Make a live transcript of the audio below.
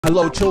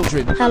Hello,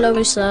 children.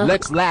 Hello, sir.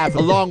 Let's laugh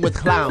along with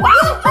clowns.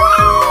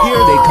 Here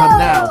they come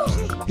now.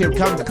 Here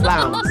come the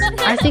clowns.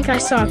 I think I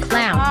saw a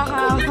clown.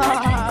 I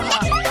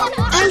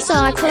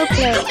saw a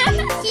cookie.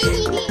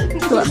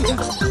 Look,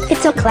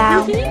 It's a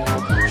clown.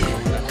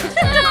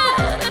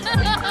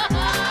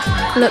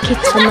 look,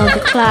 it's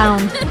another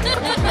clown.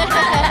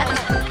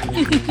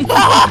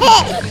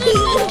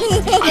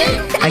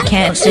 I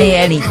can't say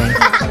anything.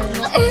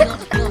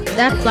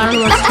 That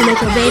clown wants to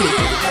make a baby.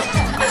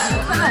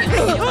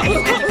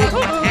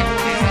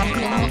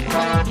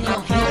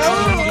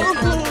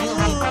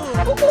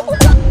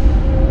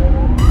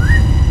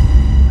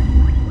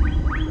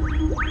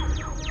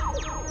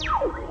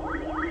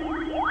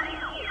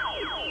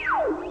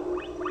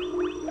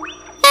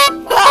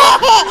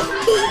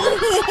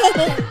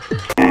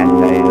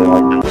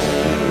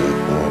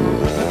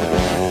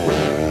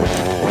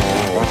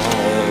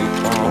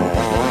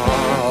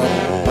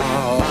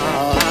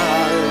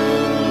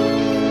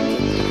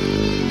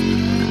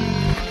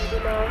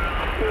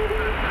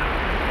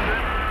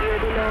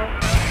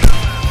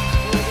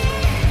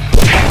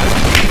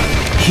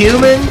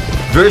 Human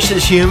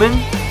versus human,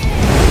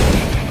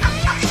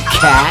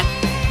 cat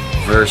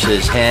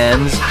versus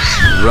hens,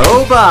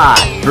 robot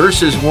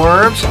versus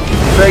worms.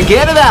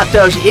 Forget about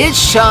those.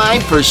 It's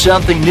time for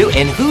something new.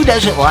 And who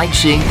doesn't like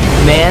seeing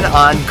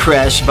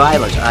man-on-crest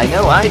violence? I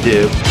know I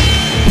do.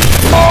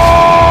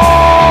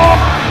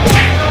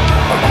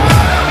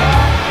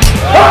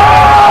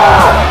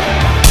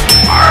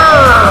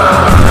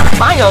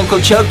 My uncle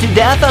choked to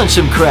death on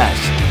some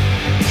crest.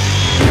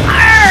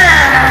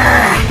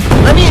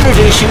 Let me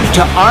introduce you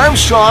to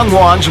Armstrong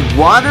Wong's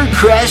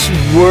Watercress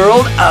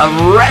World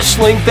of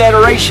Wrestling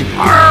Federation.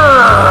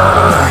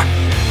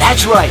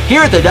 That's right,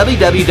 here at the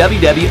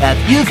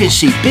WWF, you can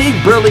see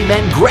big burly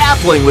men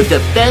grappling with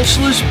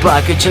defenseless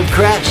buckets of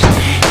crest.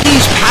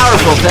 These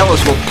powerful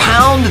fellows will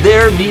pound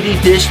their meaty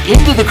fist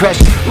into the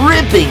crest,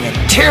 ripping and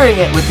tearing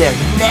it with their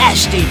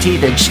nasty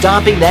teeth and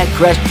stomping that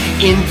crest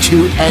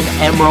into an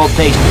emerald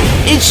paste.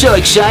 It's so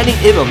exciting,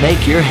 it'll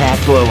make your hat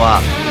blow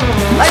off.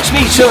 Let's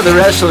meet some of the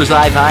wrestlers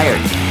I've hired.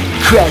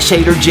 Crest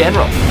Hater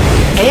General,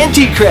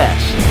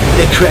 Anti-Crest,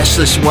 the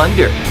Crestless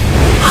Wonder,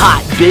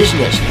 Hot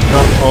Business,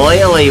 the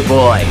Oily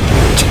Boy,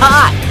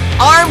 Tot,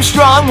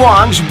 Armstrong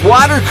Wong's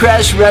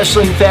Watercress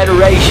Wrestling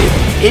Federation.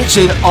 It's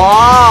an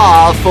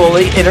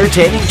all-fully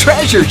entertaining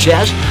treasure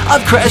chest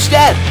of crest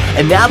death.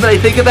 And now that I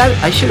think about it,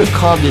 I should have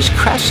called this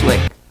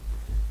Crestling.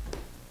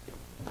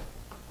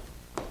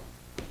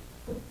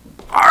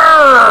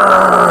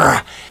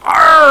 Arrgh!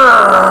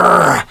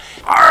 Arrgh!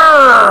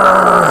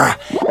 Arrgh!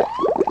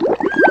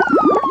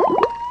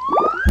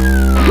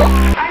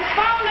 I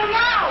found a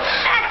mouse!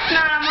 That's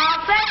not a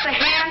mouse, that's a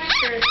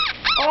hamster.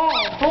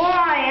 Oh boy,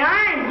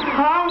 I'm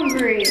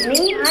hungry.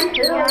 Me? I'm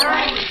too.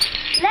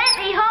 Let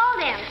me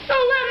hold him. No,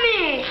 let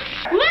me.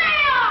 Lay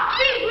off!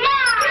 He's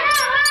mine! No,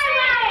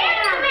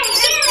 let me!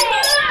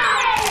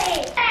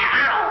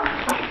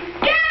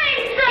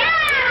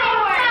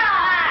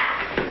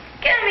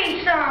 Give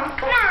me some!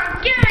 Come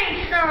on, give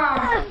me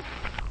some!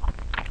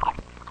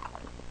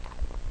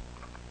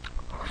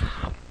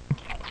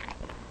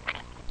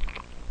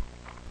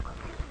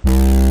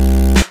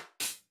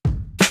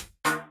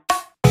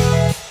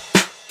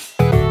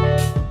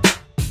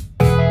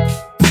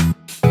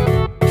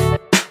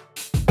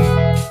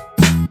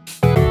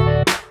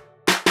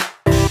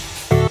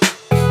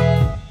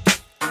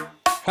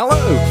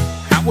 Hello,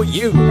 how are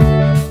you?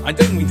 I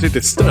don't mean to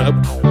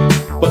disturb,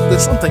 but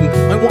there's something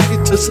I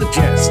wanted to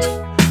suggest.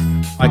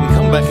 I can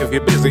come back if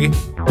you're busy.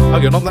 Oh,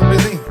 you're not that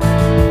busy?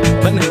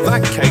 Then in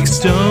that case,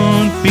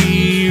 Don't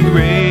be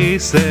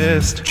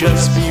racist,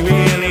 just be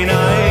really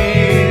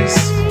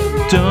nice.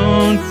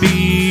 Don't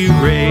be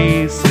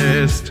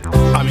racist.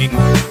 I mean,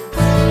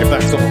 if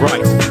that's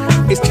alright.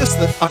 It's just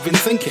that I've been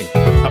thinking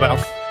about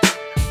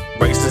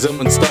racism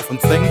and stuff and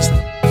things.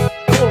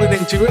 Call it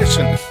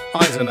intuition,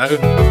 I don't know.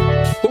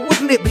 But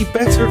wouldn't it be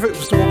better if it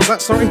was, what was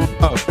that, sorry?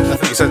 Oh, I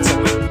think you said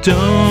something.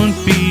 Don't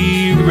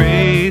be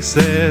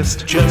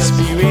racist, just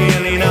be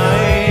really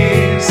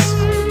nice.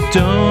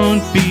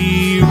 Don't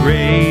be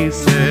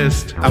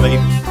racist. I mean,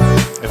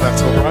 if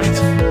that's alright.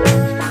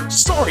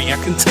 Sorry, I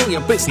can tell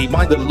you're busy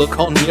by the look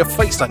on your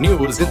face. I knew it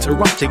was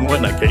interrupting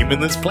when I came in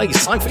this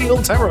place. I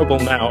feel terrible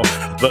now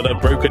that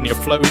I've broken your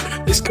flow.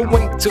 This can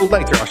wait till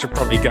later. I should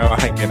probably go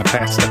hang in a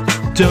pasta.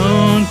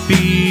 Don't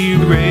be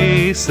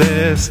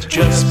racist,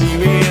 just be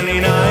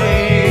really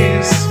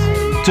nice.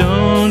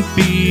 Don't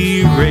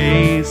be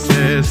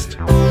racist.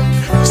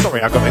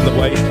 Sorry I got in the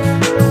way.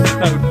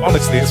 No,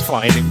 honestly, it's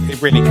fine.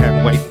 It really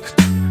can wait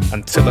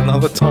until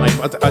another time.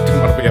 I didn't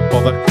want to be a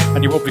bother.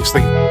 And you've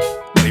obviously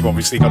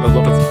got a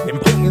lot of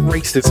important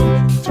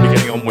racism to be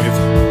getting on with.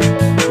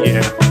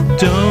 Yeah.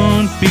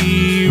 Don't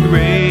be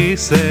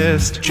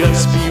racist,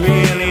 just be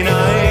really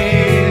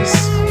nice.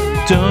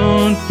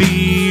 Don't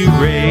be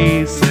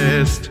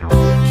racist.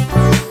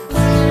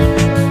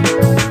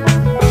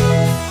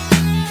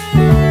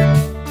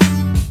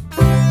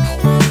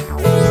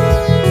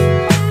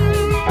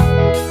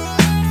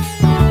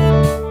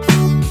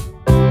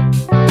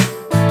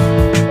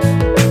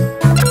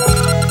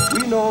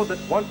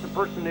 once a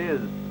person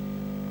is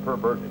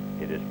perverted,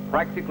 it is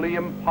practically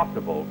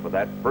impossible for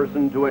that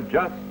person to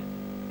adjust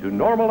to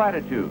normal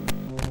attitudes.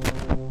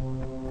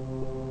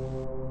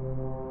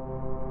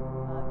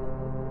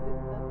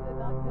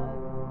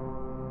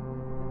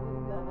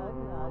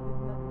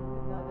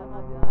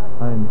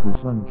 I'm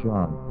Goujon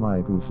John.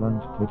 My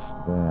goujons taste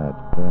bad.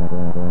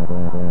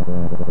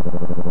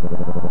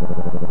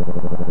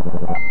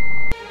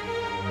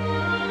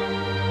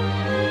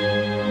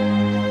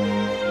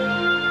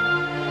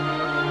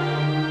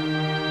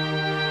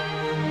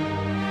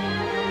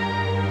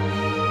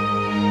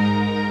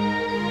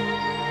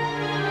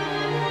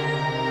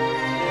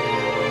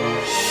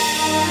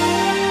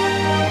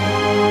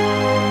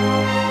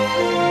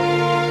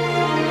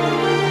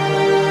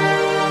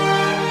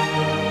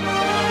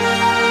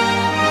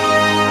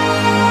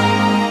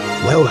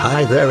 Well,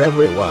 hi there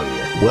everyone.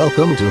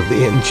 Welcome to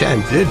the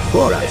Enchanted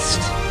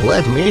Forest.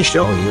 Let me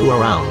show you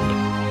around.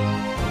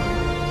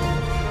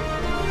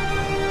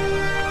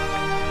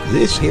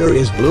 This here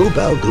is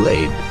Bluebell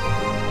Glade.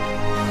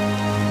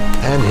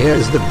 And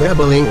here's the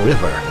Babbling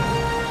River.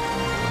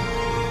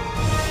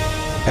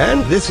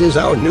 And this is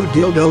our new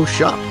dildo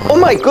shop. Oh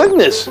my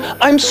goodness!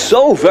 I'm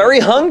so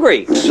very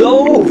hungry!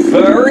 So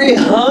very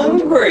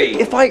hungry!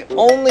 If I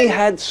only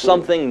had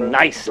something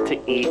nice to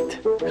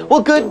eat.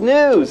 Well, good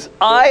news!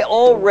 I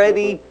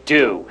already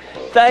do.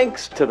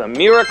 Thanks to the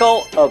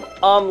miracle of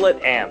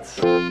omelet ants.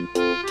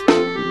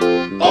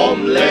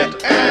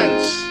 Omelet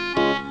ants!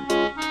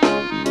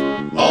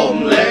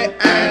 Omelet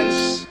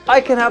ants! I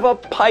can have a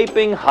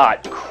piping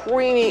hot,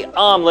 creamy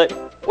omelet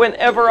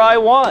whenever I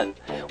want,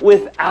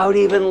 without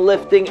even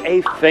lifting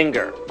a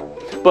finger.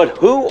 But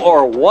who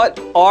or what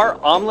are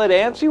omelet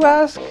ants, you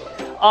ask?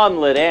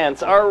 Omelet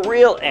ants are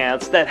real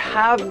ants that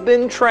have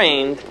been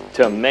trained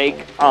to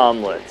make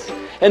omelets.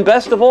 And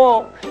best of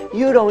all,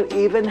 you don't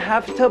even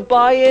have to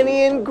buy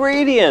any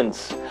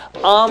ingredients.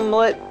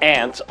 Omelet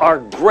ants are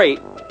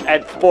great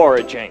at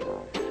foraging.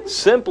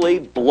 Simply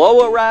blow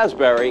a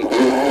raspberry,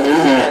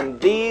 and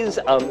these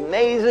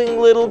amazing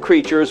little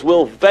creatures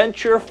will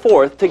venture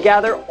forth to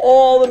gather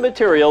all the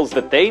materials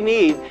that they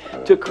need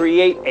to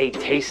create a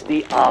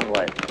tasty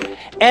omelet.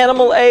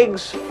 Animal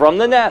eggs from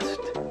the nest,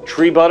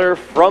 tree butter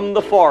from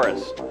the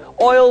forest,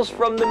 oils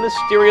from the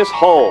mysterious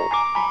hole.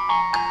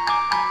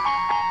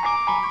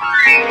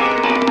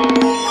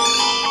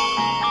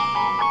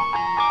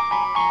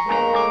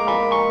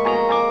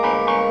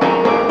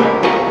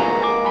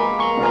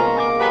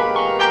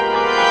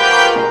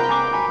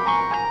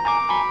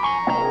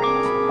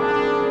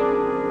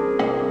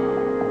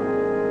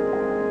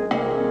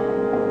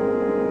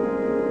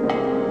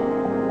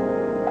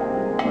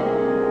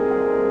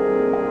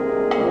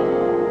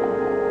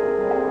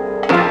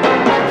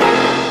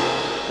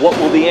 What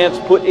will the ants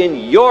put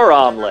in your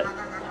omelet?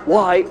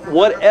 Why,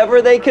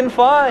 whatever they can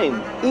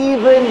find.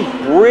 Even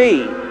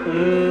brie.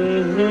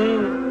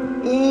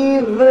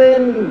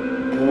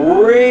 Even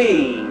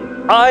brie.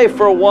 I,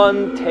 for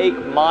one, take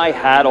my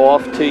hat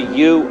off to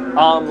you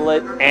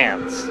omelet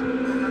ants.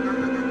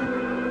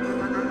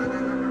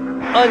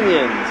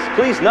 Onions.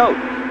 Please note,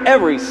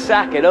 every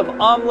sacket of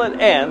omelet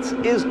ants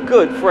is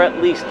good for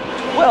at least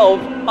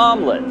 12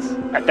 omelets.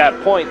 At that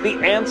point,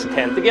 the ants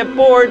tend to get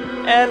bored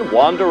and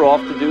wander off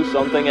to do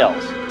something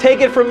else. Take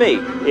it from me,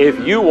 if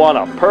you want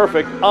a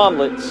perfect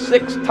omelet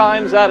 6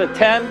 times out of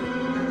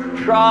 10,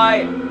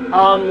 try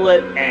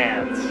omelet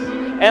ants.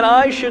 And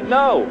I should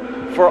know,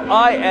 for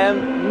I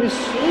am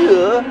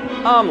Monsieur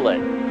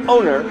Omelet,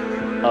 owner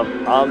of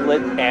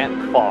Omelet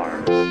Ant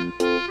Farm.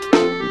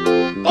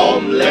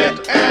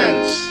 Omelet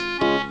ants!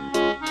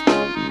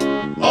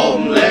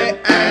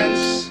 Omelet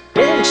ants!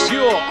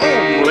 Monsieur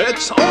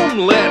Omelets,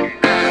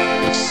 Omelet ants!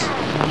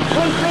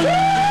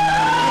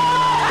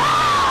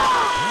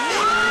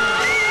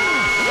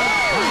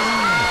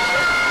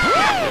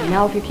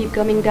 Now if you keep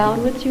coming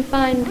downwards, you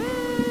find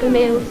the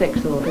male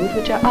sex organs,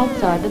 which are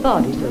outside the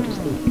body, so to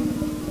speak.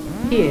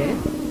 Here,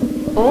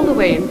 all the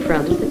way in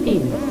front is the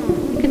penis.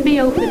 It can be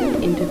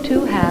opened into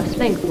 2 halves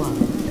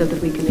lengthwise, so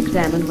that we can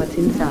examine what's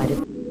inside it.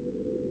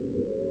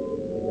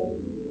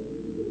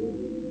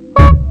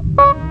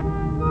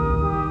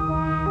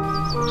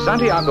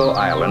 Santiago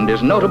Island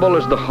is notable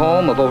as the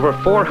home of over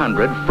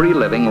 400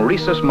 free-living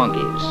rhesus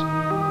monkeys.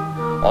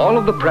 All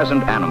of the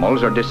present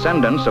animals are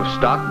descendants of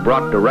stock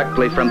brought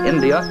directly from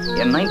India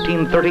in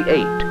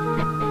 1938.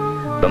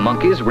 The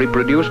monkeys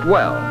reproduced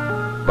well,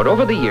 but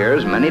over the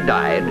years many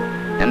died,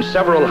 and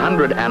several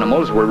hundred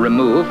animals were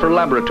removed for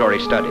laboratory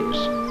studies,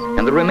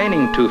 and the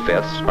remaining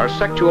 2/5 are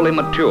sexually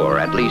mature,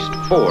 at least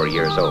 4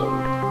 years old.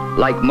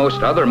 Like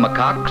most other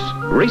macaques,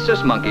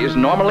 rhesus monkeys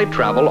normally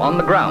travel on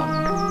the ground.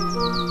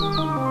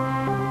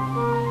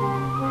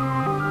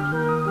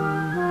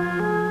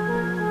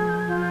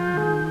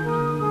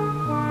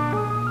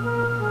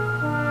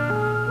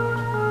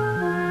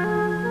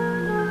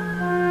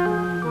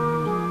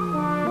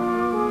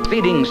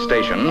 Feeding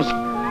stations,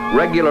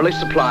 regularly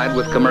supplied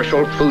with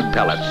commercial food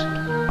pellets,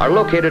 are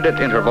located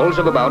at intervals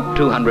of about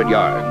 200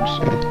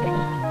 yards.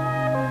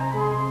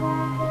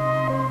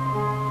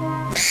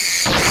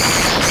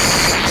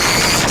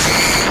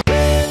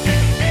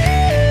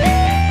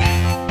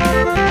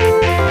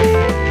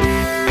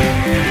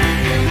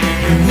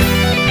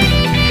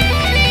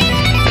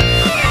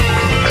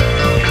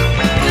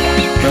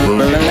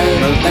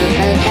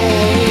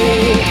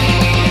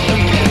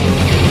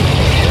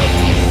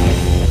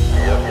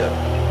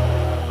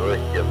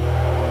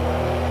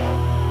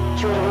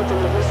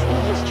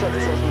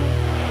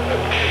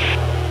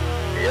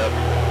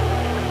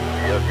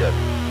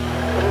 good.